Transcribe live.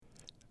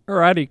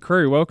Alrighty,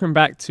 crew. Welcome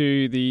back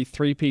to the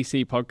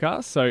 3PC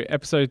podcast. So,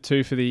 episode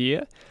 2 for the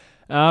year.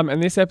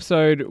 And this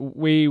episode, I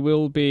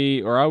will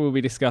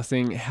be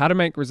discussing how to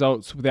make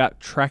results without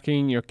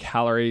tracking your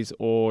calories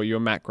or your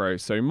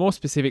macros. So, more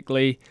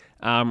specifically,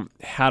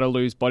 how to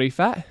lose body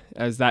fat,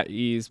 as that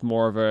is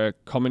more of a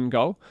common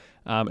goal,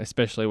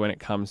 especially when it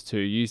comes to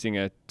using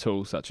a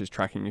tool such as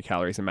tracking your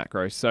calories and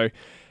macros. So,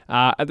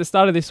 at the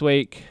start of this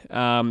week,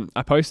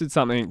 I posted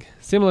something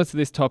similar to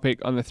this topic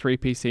on the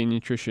 3PC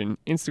Nutrition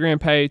Instagram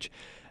page.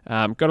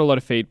 Got a lot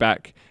of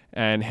feedback,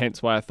 and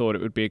hence why I thought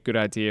it would be a good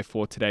idea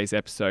for today's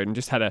episode, and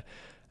just had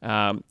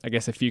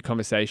a few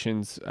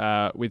conversations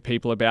with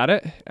people about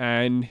it.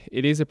 And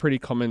it is a pretty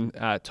common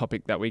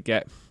topic that we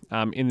get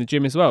in the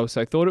gym as well. So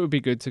I thought it would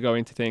be good to go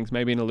into things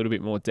maybe in a little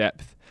bit more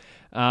depth.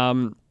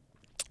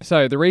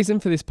 So the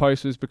reason for this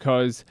post was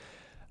because,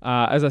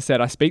 as I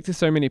said, I speak to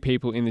so many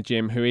people in the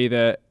gym who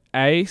either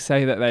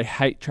say that they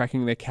hate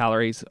tracking their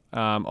calories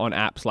on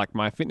apps like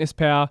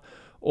MyFitnessPal,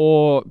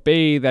 or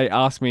B, they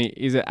ask me,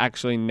 is it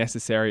actually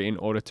necessary in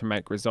order to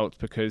make results?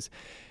 Because,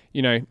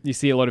 you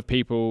see a lot of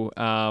people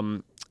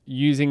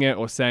using it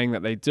or saying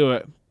that they do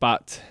it,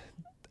 but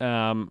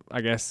I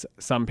guess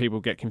some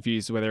people get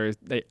confused whether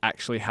they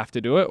actually have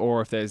to do it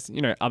or if there's,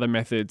 other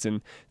methods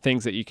and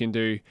things that you can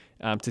do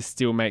to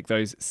still make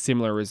those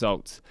similar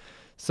results.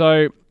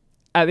 So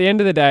at the end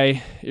of the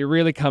day, it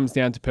really comes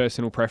down to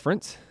personal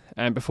preference.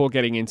 And before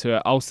getting into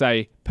it, I'll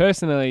say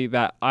personally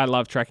that I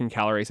love tracking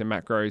calories and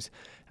macros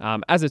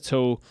as a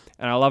tool,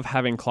 and I love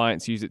having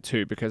clients use it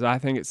too, because I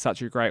think it's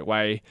such a great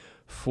way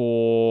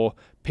for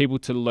people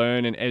to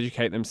learn and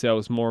educate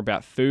themselves more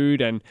about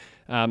food and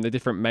the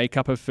different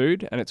makeup of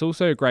food. And it's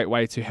also a great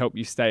way to help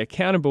you stay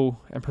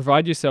accountable and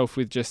provide yourself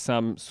with just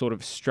some sort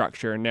of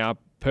structure. And now,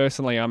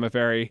 personally, I'm a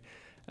very,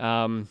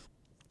 almost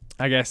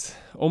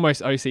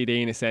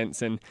OCD in a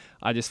sense, and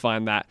I just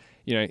find that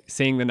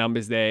seeing the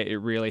numbers there, it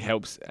really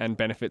helps and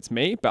benefits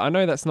me. But I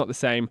know that's not the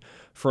same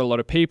for a lot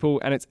of people,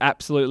 and it's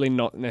absolutely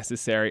not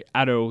necessary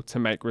at all to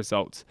make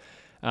results.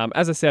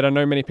 As I said, I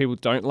know many people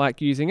don't like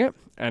using it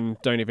and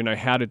don't even know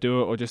how to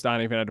do it, or just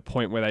aren't even at a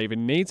point where they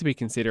even need to be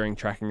considering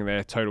tracking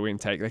their total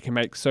intake. They can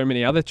make so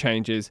many other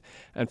changes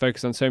and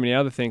focus on so many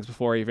other things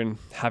before even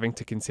having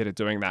to consider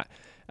doing that,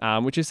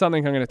 which is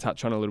something I'm going to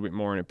touch on a little bit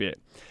more in a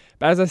bit.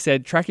 But as I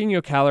said, tracking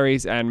your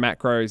calories and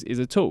macros is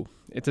a tool.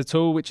 It's a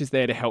tool which is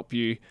there to help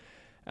you.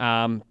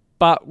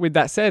 But with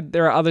that said,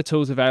 there are other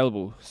tools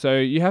available. So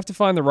you have to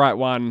find the right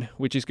one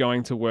which is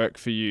going to work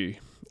for you.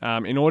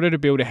 In order to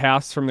build a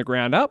house from the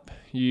ground up,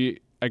 you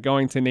are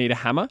going to need a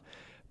hammer.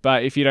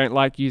 But if you don't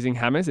like using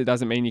hammers, it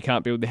doesn't mean you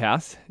can't build the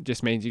house. It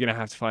just means you're going to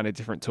have to find a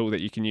different tool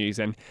that you can use.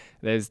 And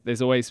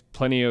there's always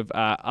plenty of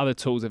other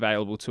tools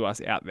available to us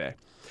out there.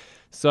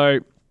 So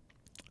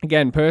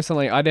again,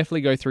 personally, I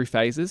definitely go through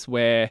phases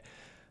where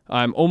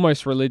I'm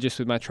almost religious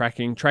with my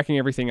tracking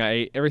everything I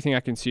eat, everything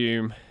I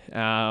consume,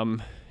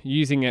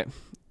 using it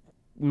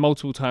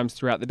multiple times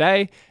throughout the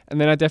day.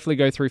 And then I definitely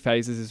go through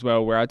phases as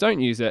well where I don't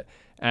use it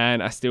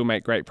and I still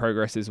make great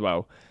progress as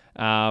well.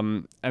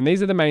 And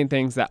these are the main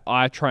things that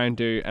I try and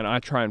do, and I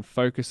try and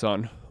focus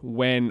on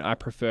when I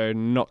prefer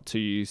not to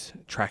use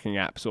tracking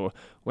apps, or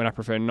when I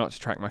prefer not to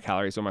track my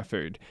calories or my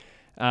food.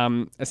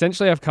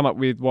 Essentially, I've come up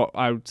with what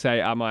I would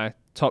say are my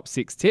top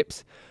 6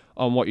 tips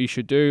on what you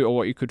should do or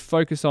what you could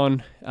focus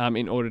on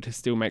in order to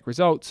still make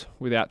results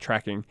without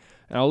tracking.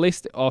 And I'll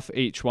list off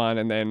each one,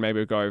 and then maybe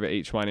we'll go over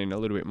each one in a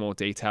little bit more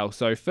detail.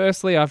 So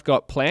firstly, I've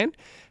got plan,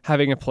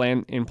 having a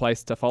plan in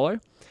place to follow.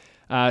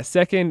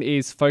 Second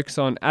is focus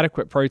on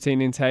adequate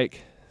protein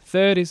intake.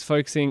 Third is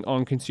focusing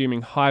on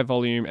consuming high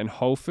volume and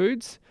whole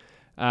foods.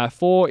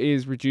 4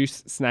 is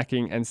reduce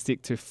snacking and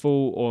stick to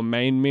full or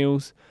main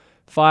meals.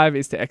 5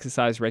 is to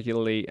exercise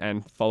regularly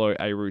and follow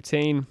a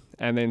routine.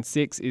 And then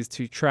 6 is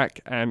to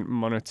track and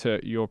monitor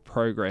your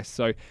progress.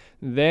 So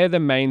they're the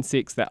main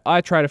 6 that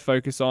I try to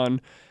focus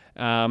on,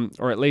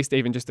 or at least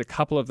even just a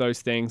couple of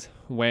those things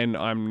when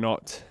I'm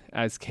not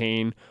as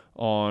keen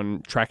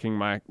on tracking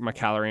my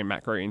calorie and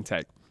macro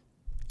intake.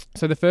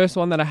 So the first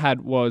one that I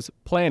had was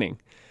planning.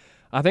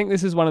 I think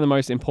this is one of the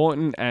most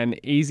important and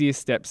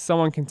easiest steps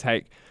someone can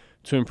take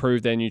to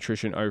improve their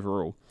nutrition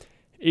overall.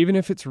 Even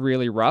if it's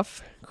really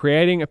rough,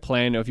 creating a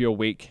plan of your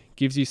week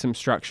gives you some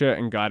structure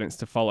and guidance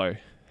to follow.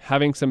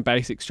 Having some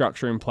basic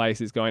structure in place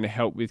is going to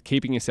help with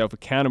keeping yourself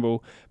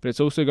accountable, but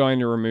it's also going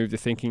to remove the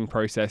thinking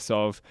process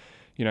of,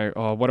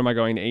 what am I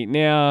going to eat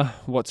now?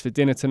 What's for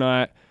dinner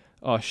tonight?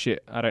 Oh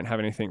shit, I don't have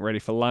anything ready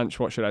for lunch.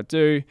 What should I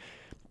do?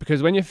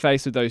 Because when you're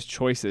faced with those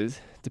choices,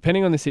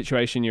 depending on the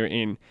situation you're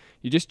in,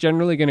 you're just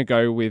generally going to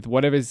go with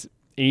whatever's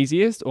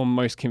easiest or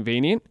most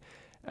convenient.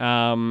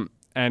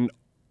 And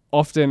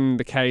often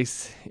the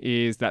case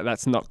is that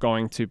that's not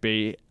going to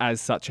be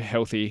as such a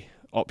healthy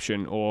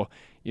option, or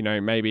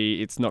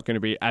maybe it's not going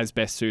to be as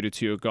best suited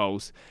to your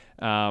goals,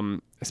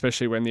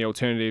 especially when the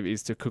alternative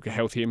is to cook a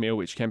healthier meal,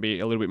 which can be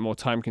a little bit more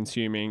time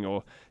consuming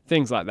or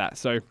things like that.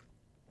 So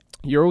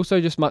you're also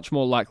just much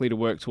more likely to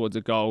work towards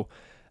a goal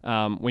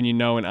when you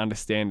know and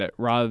understand it,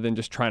 rather than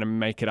just trying to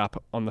make it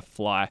up on the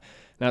fly.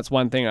 That's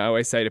one thing I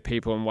always say to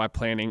people, and why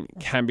planning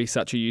can be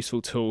such a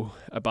useful tool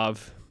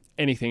above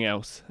anything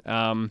else.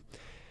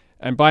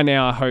 And by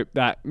now, I hope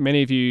that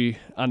many of you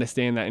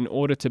understand that in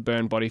order to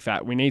burn body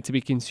fat, we need to be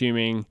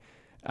consuming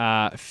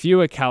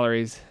fewer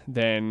calories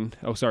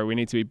we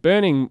need to be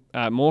burning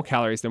more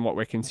calories than what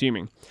we're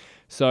consuming.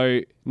 So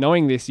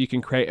knowing this, you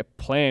can create a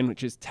plan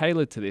which is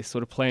tailored to this,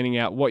 sort of planning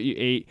out what you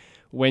eat,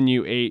 when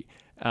you eat,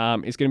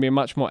 is going to be a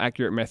much more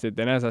accurate method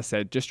than, as I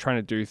said, just trying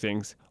to do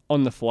things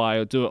on the fly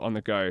or do it on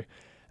the go.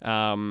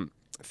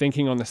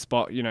 Thinking on the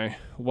spot,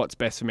 what's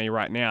best for me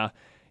right now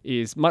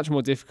is much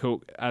more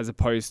difficult as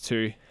opposed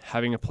to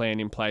having a plan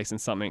in place and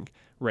something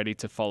ready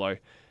to follow.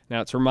 Now,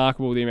 it's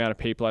remarkable the amount of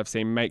people I've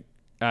seen make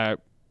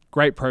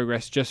great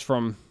progress just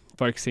from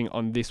focusing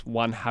on this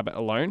one habit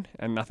alone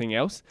and nothing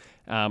else,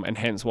 and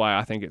hence why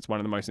I think it's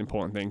one of the most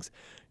important things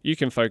you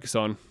can focus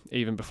on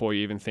even before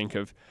you even think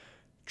of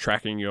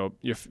tracking your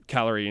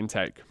calorie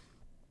intake.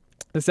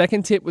 The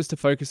second tip was to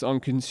focus on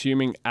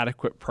consuming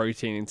adequate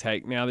protein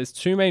intake. Now, there's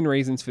two main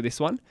reasons for this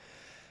one.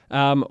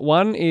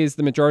 One is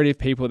the majority of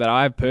people that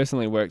I've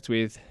personally worked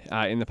with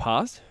in the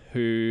past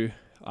who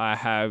I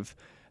have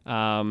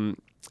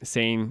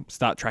seen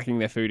start tracking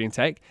their food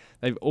intake,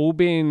 they've all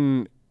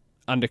been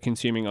under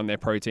consuming on their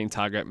protein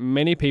target.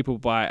 Many people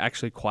by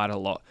actually quite a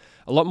lot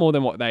more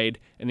than what they'd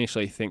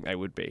initially think they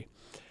would be.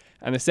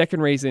 And the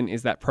second reason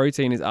is that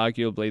protein is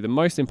arguably the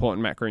most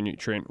important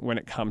macronutrient when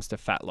it comes to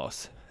fat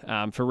loss,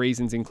 for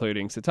reasons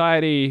including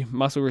satiety,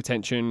 muscle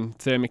retention,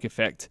 thermic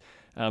effect,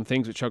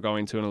 things which I'll go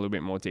into in a little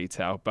bit more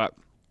detail. But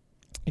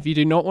if you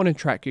do not want to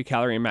track your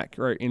calorie and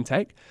macro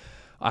intake,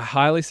 I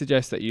highly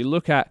suggest that you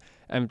look at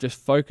and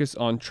just focus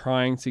on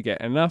trying to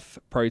get enough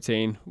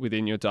protein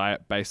within your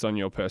diet based on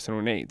your personal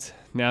needs.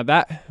 Now,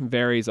 that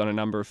varies on a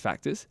number of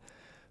factors,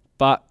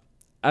 but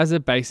as a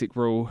basic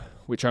rule,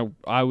 which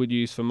I would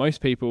use for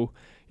most people,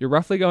 you're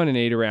roughly going to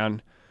need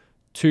around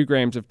 2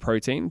 grams of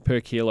protein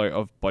per kilo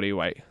of body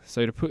weight.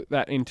 So to put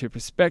that into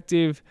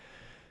perspective,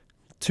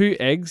 2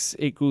 eggs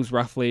equals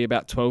roughly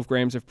about 12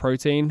 grams of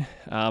protein.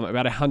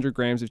 About 100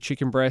 grams of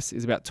chicken breast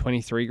is about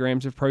 23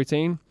 grams of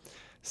protein.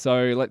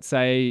 So let's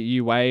say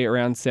you weigh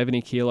around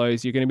 70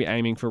 kilos, you're going to be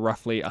aiming for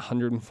roughly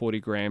 140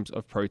 grams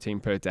of protein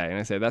per day. And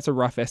I say that's a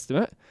rough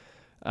estimate.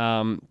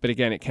 But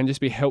again, it can just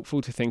be helpful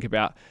to think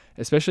about,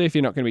 especially if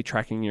you're not going to be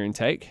tracking your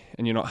intake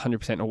and you're not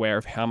 100% aware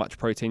of how much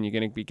protein you're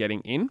going to be getting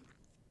in.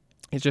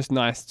 It's just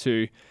nice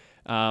to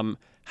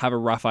have a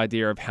rough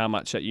idea of how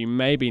much that you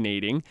may be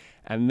needing,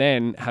 and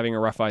then having a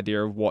rough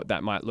idea of what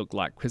that might look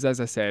like. Because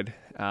as I said,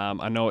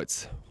 I know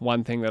it's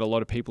one thing that a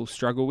lot of people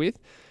struggle with,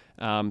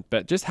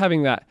 but just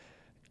having that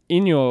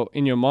in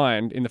your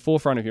mind, in the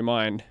forefront of your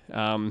mind,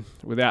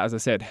 without, as I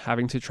said,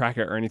 having to track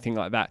it or anything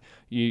like that,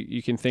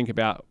 you can think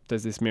about,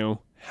 does this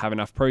meal have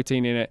enough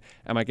protein in it?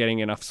 Am I getting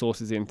enough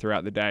sources in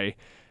throughout the day?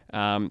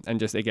 And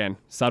just, again,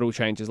 subtle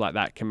changes like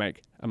that can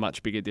make a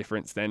much bigger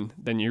difference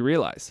than you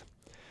realize.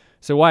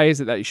 So why is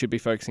it that you should be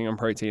focusing on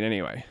protein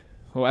anyway?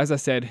 Well, as I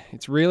said,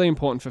 it's really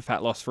important for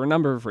fat loss for a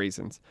number of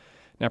reasons.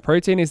 Now,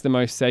 protein is the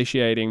most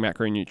satiating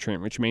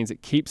macronutrient, which means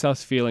it keeps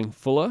us feeling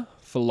fuller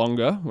for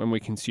longer when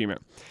we consume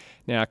it.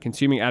 Now,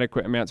 consuming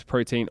adequate amounts of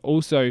protein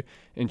also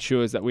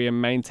ensures that we are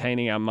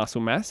maintaining our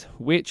muscle mass,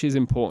 which is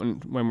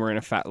important when we're in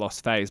a fat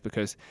loss phase,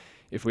 because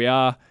if we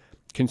are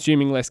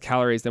consuming less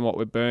calories than what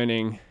we're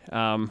burning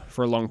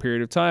for a long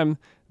period of time,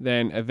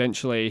 then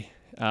eventually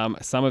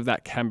some of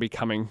that can be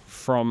coming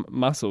from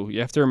muscle.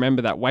 You have to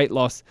remember that weight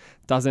loss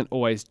doesn't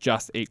always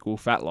just equal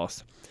fat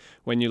loss.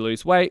 When you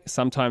lose weight,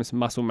 sometimes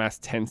muscle mass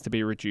tends to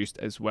be reduced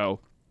as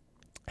well.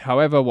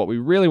 However, what we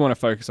really want to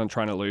focus on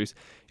trying to lose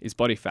is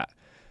body fat.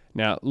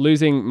 Now,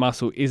 losing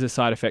muscle is a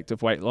side effect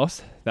of weight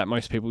loss that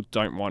most people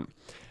don't want.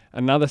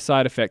 Another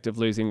side effect of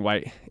losing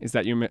weight is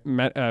that your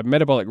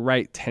metabolic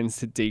rate tends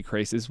to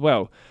decrease as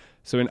well.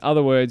 So in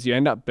other words, you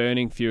end up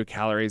burning fewer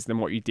calories than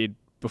what you did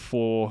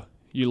before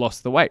you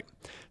lost the weight.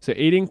 So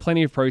eating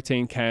plenty of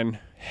protein can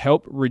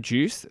help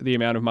reduce the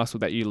amount of muscle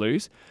that you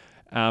lose,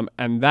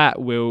 and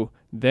that will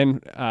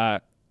then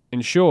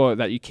ensure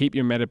that you keep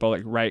your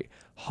metabolic rate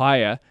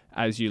higher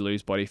as you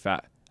lose body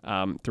fat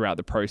throughout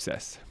the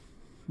process.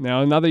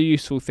 Now, another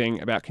useful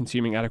thing about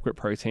consuming adequate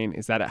protein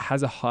is that it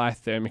has a high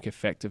thermic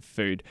effect of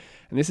food.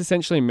 And this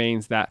essentially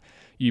means that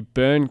you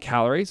burn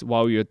calories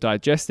while you're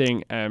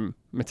digesting and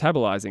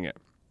metabolizing it.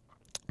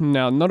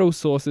 Now, not all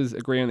sources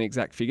agree on the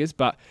exact figures,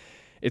 but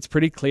it's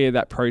pretty clear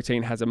that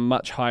protein has a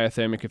much higher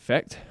thermic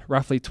effect,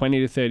 roughly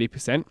 20 to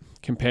 30%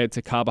 compared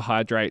to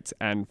carbohydrates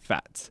and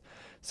fats.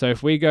 So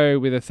if we go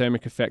with a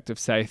thermic effect of,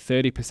 say,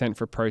 30%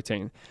 for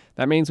protein,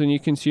 that means when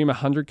you consume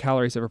 100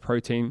 calories of a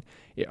protein,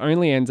 it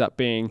only ends up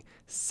being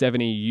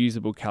 70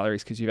 usable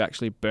calories because you've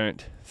actually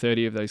burnt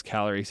 30 of those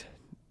calories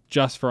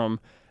just from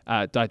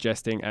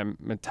digesting and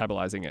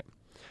metabolizing it.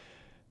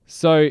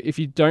 So if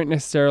you don't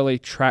necessarily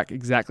track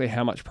exactly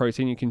how much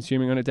protein you're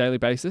consuming on a daily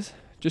basis,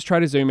 just try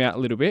to zoom out a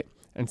little bit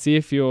and see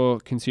if you're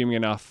consuming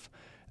enough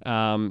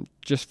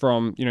just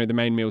from the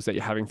main meals that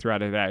you're having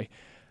throughout a day.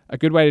 A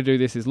good way to do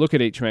this is look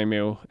at each main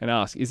meal and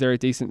ask, is there a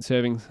decent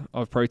serving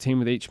of protein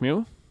with each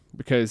meal?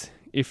 because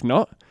if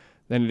not,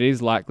 then it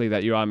is likely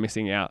that you are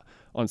missing out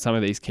on some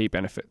of these key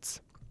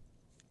benefits.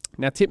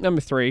 Now, tip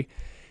number 3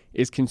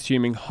 is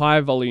consuming high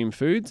volume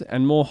foods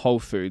and more whole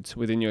foods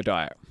within your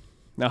diet.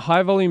 Now,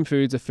 high volume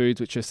foods are foods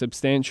which are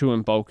substantial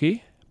and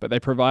bulky, but they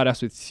provide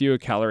us with fewer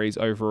calories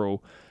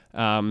overall.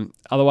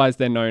 Otherwise,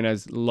 they're known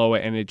as lower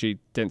energy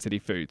density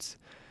foods.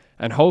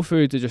 And whole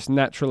foods are just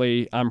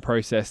naturally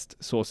unprocessed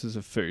sources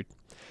of food.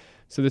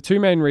 So the two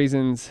main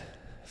reasons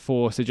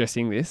for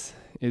suggesting this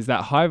is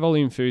that high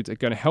volume foods are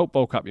going to help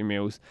bulk up your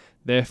meals.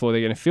 Therefore,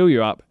 they're going to fill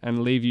you up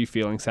and leave you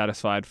feeling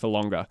satisfied for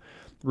longer,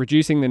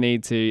 reducing the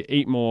need to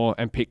eat more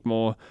and pick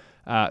more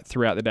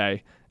throughout the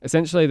day.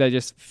 Essentially, they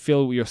just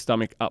fill your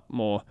stomach up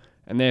more,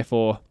 and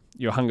therefore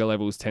your hunger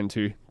levels tend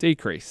to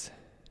decrease.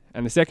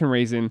 And the second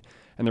reason,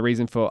 and the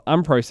reason for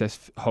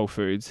unprocessed whole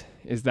foods,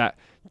 is that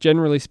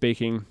generally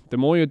speaking, the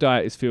more your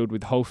diet is filled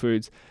with whole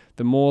foods,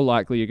 the more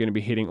likely you're going to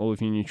be hitting all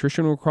of your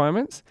nutritional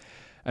requirements.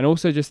 And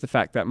also just the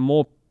fact that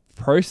more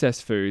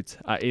processed foods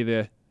are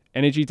either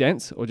energy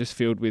dense or just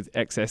filled with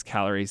excess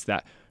calories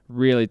that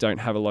really don't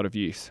have a lot of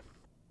use.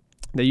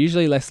 They're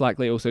usually less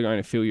likely also going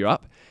to fill you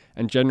up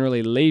and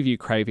generally leave you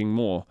craving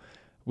more,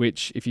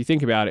 which, if you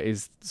think about it,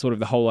 is sort of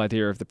the whole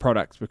idea of the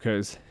product,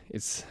 because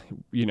it's,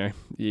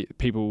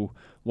 people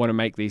want to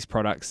make these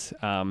products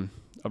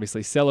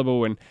obviously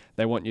sellable, and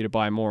they want you to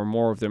buy more and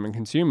more of them and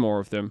consume more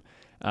of them,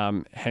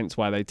 hence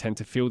why they tend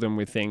to fill them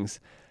with things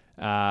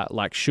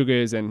like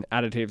sugars and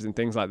additives and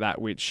things like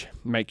that, which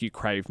make you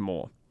crave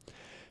more.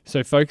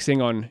 So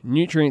focusing on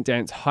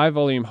nutrient-dense,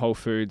 high-volume whole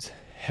foods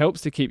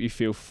helps to keep you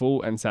feel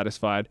full and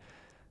satisfied.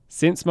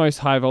 Since most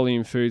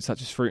high-volume foods,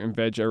 such as fruit and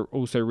veg, are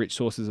also rich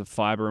sources of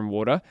fiber and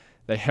water,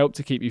 they help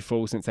to keep you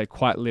full, since they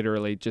quite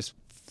literally just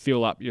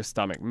fill up your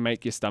stomach,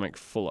 make your stomach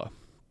fuller.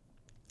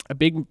 A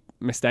big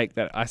mistake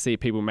that I see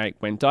people make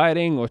when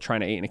dieting or trying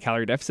to eat in a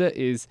calorie deficit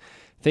is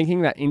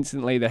thinking that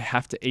instantly they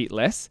have to eat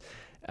less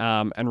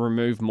and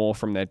remove more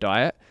from their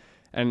diet.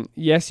 And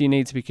yes, you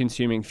need to be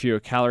consuming fewer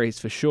calories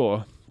for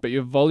sure, but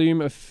your volume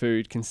of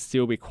food can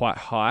still be quite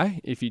high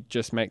if you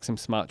just make some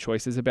smart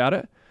choices about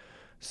it.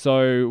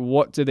 So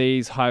what do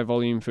these high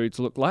volume foods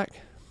look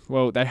like?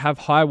 Well, they have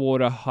high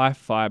water, high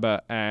fiber,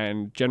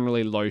 and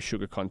generally low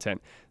sugar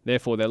content.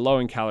 Therefore, they're low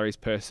in calories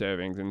per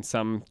servings. And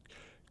some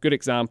good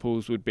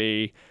examples would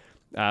be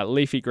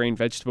leafy green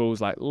vegetables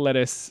like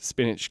lettuce,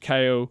 spinach,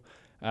 kale,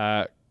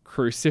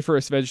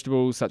 cruciferous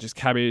vegetables such as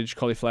cabbage,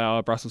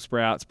 cauliflower, Brussels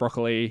sprouts,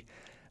 broccoli,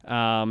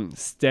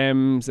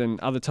 stems and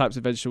other types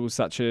of vegetables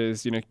such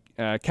as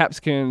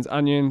capsicums,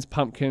 onions,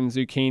 pumpkins,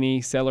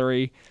 zucchini,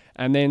 celery,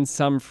 and then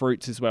some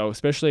fruits as well,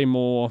 especially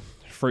more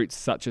fruits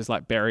such as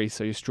like berries,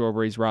 so your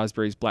strawberries,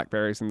 raspberries,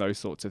 blackberries, and those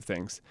sorts of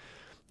things.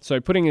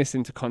 So putting this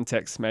into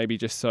context, maybe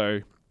just so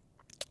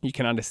you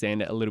can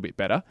understand it a little bit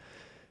better,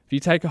 if you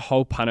take a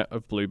whole punnet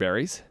of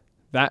blueberries,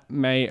 that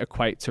may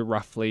equate to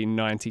roughly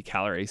 90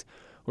 calories,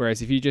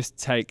 whereas if you just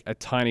take a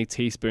tiny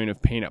teaspoon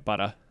of peanut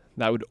butter,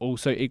 that would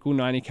also equal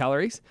 90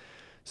 calories.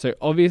 So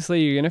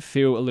obviously you're going to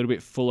feel a little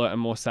bit fuller and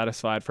more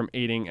satisfied from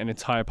eating an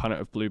entire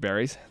punnet of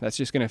blueberries. That's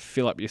just going to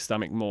fill up your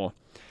stomach more.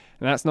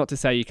 And that's not to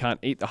say you can't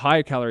eat the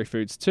higher calorie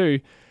foods too,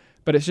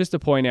 but it's just to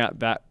point out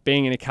that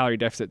being in a calorie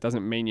deficit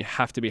doesn't mean you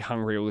have to be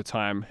hungry all the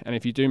time. And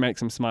if you do make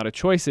some smarter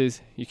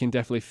choices, you can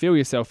definitely fill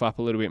yourself up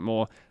a little bit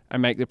more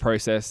and make the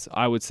process,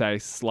 I would say,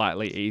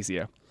 slightly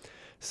easier.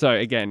 So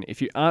again,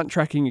 if you aren't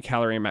tracking your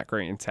calorie and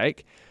macro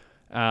intake,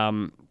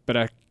 but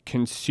are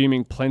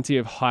consuming plenty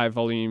of high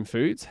volume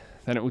foods,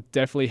 then it will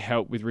definitely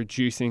help with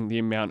reducing the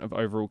amount of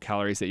overall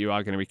calories that you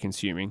are going to be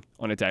consuming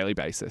on a daily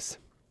basis.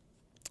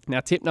 Now,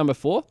 tip number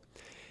 4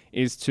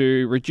 is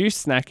to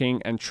reduce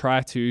snacking and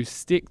try to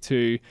stick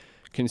to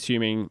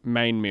consuming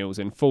main meals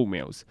and full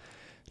meals.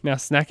 Now,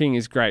 snacking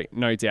is great,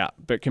 no doubt,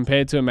 but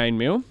compared to a main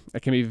meal,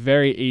 it can be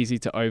very easy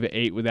to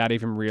overeat without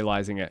even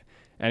realizing it.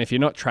 And if you're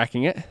not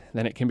tracking it,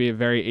 then it can be a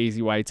very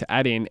easy way to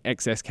add in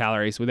excess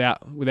calories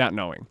without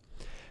knowing.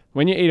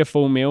 When you eat a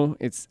full meal,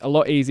 it's a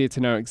lot easier to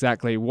know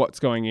exactly what's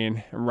going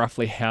in and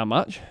roughly how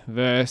much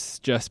versus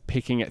just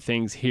picking at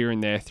things here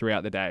and there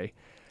throughout the day.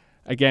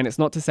 Again, it's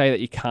not to say that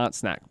you can't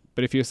snack,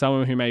 but if you're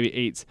someone who maybe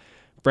eats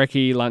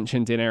brekkie, lunch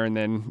and dinner and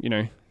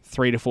then,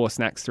 3 to 4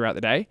 snacks throughout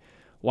the day,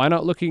 why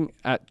not looking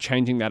at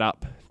changing that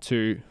up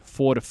to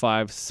 4 to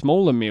 5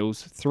 smaller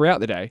meals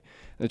throughout the day?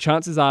 The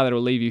chances are that it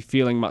will leave you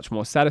feeling much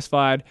more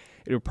satisfied.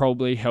 It'll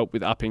probably help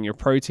with upping your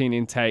protein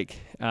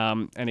intake.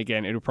 And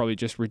again, it'll probably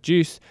just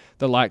reduce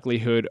the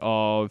likelihood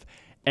of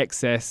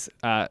excess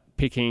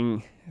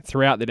picking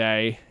throughout the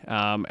day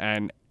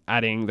and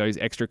adding those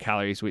extra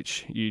calories,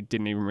 which you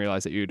didn't even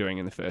realize that you were doing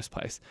in the first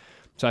place.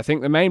 So I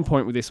think the main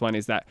point with this one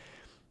is that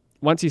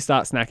once you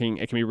start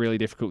snacking, it can be really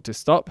difficult to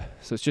stop.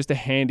 So it's just a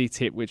handy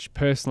tip, which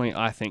personally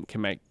I think can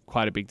make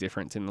quite a big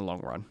difference in the long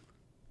run.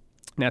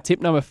 Now,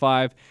 tip number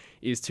 5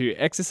 is to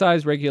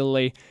exercise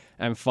regularly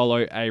and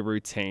follow a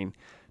routine.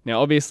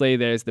 Now, obviously,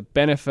 there's the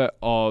benefit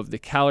of the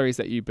calories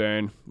that you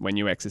burn when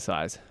you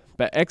exercise,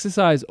 but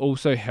exercise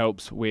also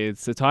helps with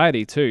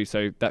satiety too.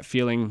 So that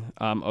feeling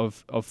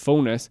of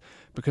fullness,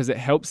 because it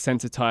helps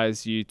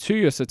sensitize you to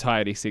your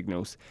satiety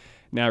signals.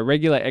 Now,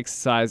 regular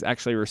exercise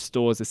actually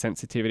restores the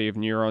sensitivity of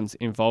neurons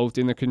involved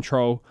in the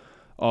control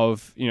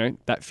of,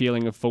 that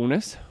feeling of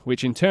fullness,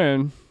 which in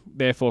turn,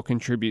 therefore,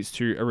 contributes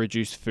to a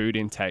reduced food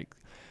intake.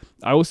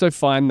 I also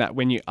find that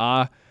when you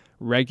are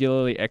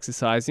regularly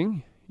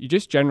exercising, you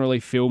just generally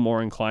feel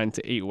more inclined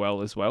to eat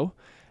well as well,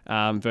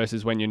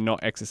 versus when you're not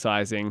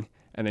exercising,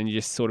 and then you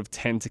just sort of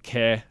tend to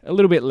care a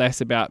little bit less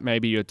about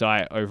maybe your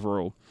diet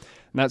overall.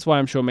 And that's why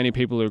I'm sure many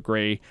people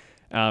agree,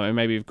 and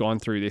maybe have gone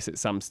through this at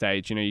some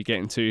stage. You get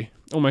into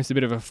almost a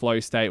bit of a flow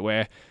state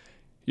where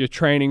you're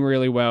training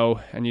really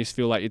well and you just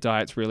feel like your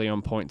diet's really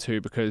on point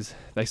too, because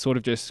they sort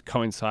of just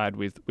coincide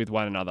with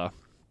one another.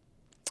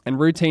 And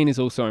routine is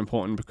also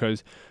important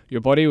because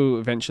your body will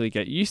eventually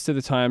get used to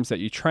the times that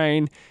you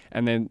train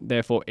and then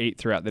therefore eat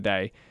throughout the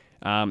day.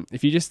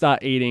 If you just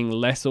start eating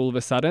less all of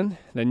a sudden,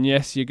 then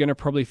yes, you're going to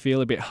probably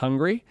feel a bit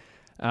hungry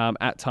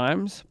at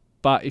times.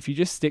 But if you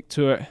just stick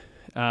to it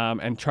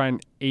and try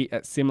and eat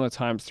at similar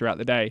times throughout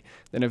the day,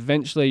 then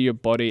eventually your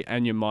body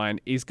and your mind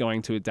is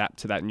going to adapt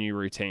to that new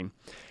routine.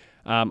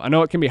 I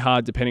know it can be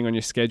hard depending on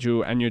your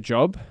schedule and your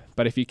job,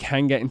 but if you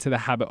can get into the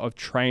habit of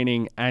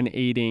training and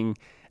eating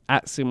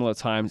at similar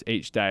times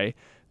each day,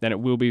 then it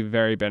will be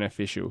very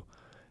beneficial.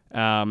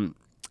 And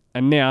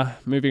now,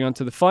 moving on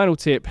to the final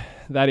tip,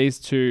 that is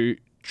to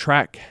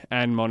track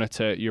and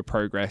monitor your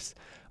progress.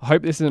 I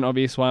hope this is an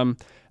obvious one,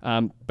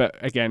 but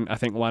again, I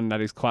think one that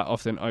is quite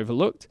often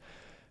overlooked.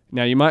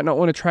 Now, you might not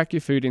want to track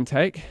your food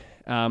intake,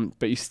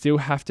 but you still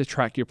have to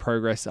track your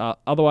progress.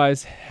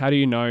 Otherwise, how do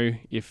you know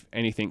if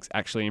anything's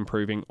actually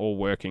improving or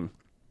working?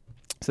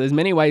 So there's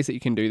many ways that you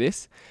can do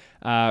this.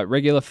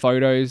 Regular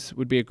photos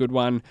would be a good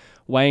one.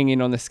 Weighing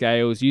in on the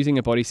scales, using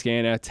a body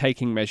scanner,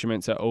 taking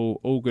measurements are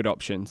all good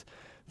options.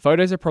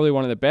 Photos are probably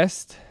one of the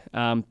best,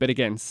 but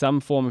again,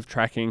 some form of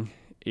tracking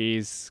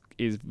is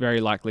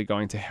very likely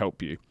going to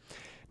help you.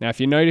 Now, if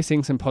you're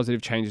noticing some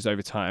positive changes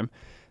over time,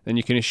 then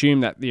you can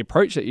assume that the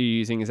approach that you're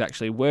using is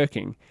actually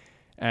working.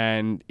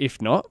 And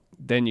if not,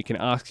 then you can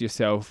ask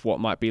yourself what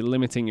might be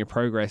limiting your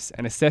progress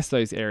and assess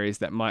those areas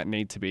that might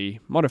need to be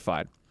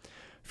modified.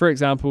 For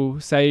example,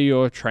 say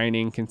you're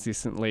training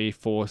consistently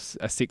for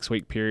a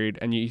 6-week period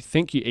and you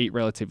think you eat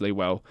relatively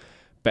well,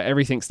 but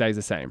everything stays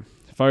the same.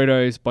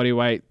 Photos, body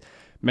weight,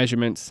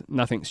 measurements,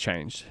 nothing's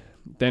changed.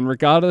 Then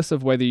regardless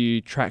of whether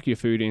you track your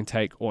food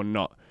intake or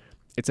not,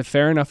 it's a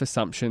fair enough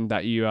assumption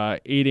that you are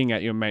eating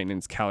at your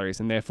maintenance calories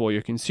and therefore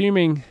you're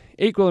consuming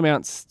equal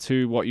amounts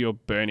to what you're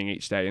burning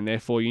each day, and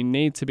therefore you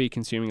need to be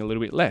consuming a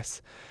little bit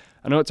less.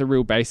 I know it's a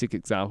real basic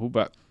example,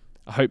 but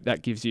I hope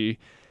that gives you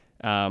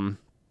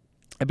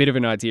a bit of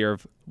an idea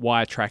of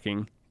why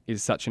tracking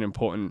is such an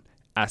important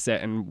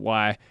asset and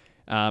why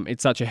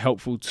it's such a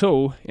helpful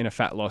tool in a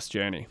fat loss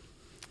journey.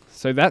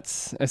 So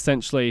that's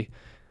essentially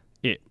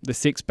it, the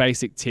 6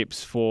 basic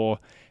tips for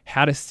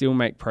how to still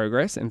make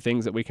progress and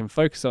things that we can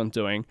focus on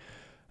doing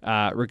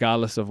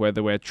regardless of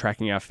whether we're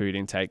tracking our food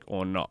intake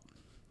or not.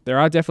 There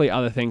are definitely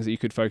other things that you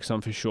could focus on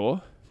for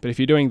sure, but if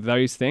you're doing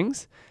those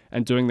things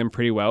and doing them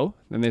pretty well,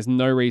 then there's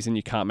no reason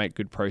you can't make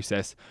good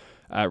progress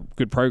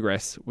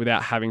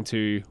without having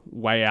to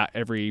weigh out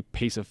every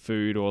piece of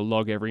food or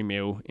log every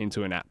meal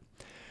into an app.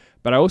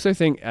 But I also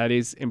think it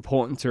is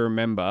important to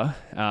remember,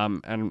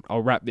 and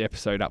I'll wrap the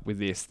episode up with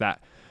this,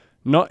 that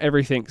not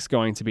everything's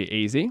going to be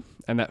easy,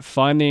 and that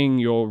finding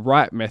your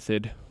right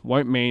method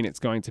won't mean it's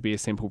going to be a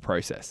simple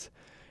process.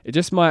 It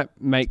just might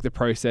make the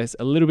process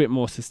a little bit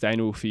more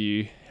sustainable for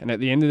you. And at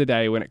the end of the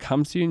day, when it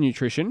comes to your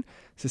nutrition,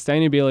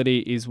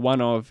 sustainability is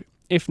one of,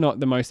 if not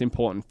the most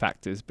important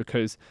factors,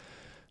 because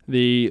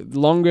the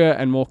longer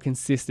and more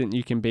consistent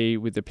you can be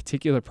with the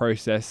particular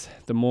process,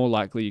 the more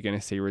likely you're going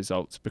to see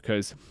results,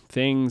 because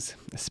things,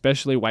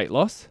 especially weight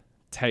loss,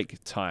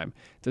 take time.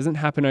 It doesn't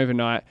happen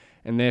overnight,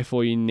 and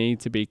therefore you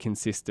need to be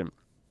consistent.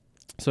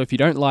 So if you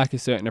don't like a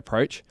certain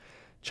approach,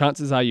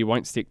 chances are you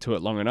won't stick to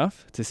it long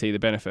enough to see the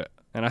benefit.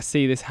 And I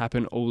see this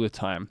happen all the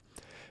time.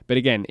 But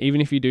again, even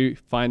if you do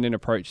find an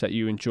approach that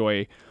you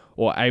enjoy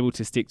or are able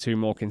to stick to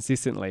more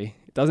consistently,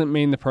 it doesn't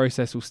mean the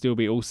process will still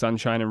be all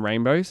sunshine and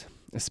rainbows,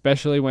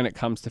 especially when it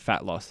comes to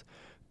fat loss.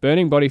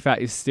 Burning body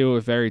fat is still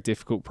a very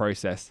difficult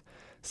process,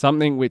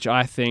 something which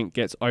I think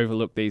gets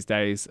overlooked these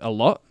days a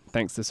lot,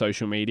 thanks to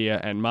social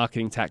media and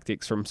marketing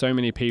tactics from so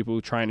many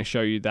people trying to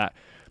show you that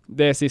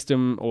their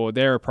system or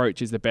their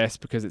approach is the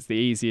best because it's the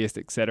easiest,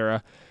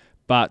 etc.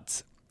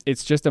 But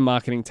it's just a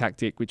marketing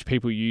tactic which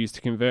people use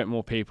to convert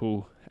more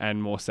people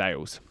and more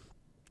sales.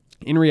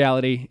 In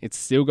reality, it's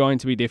still going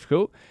to be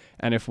difficult,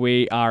 and if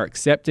we are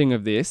accepting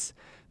of this,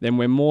 then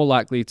we're more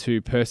likely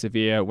to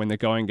persevere when the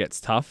going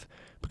gets tough,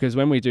 because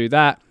when we do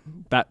that,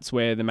 that's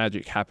where the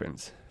magic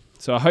happens.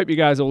 So I hope you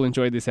guys all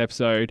enjoyed this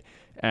episode.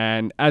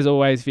 And as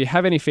always, if you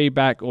have any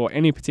feedback or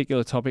any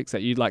particular topics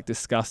that you'd like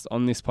discussed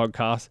on this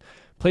podcast,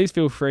 please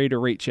feel free to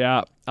reach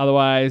out.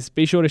 Otherwise,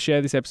 be sure to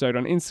share this episode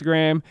on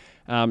Instagram,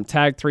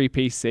 tag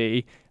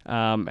 3PC,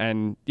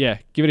 and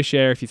give it a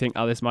share if you think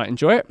others might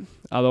enjoy it.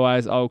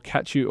 Otherwise, I'll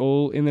catch you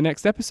all in the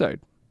next episode.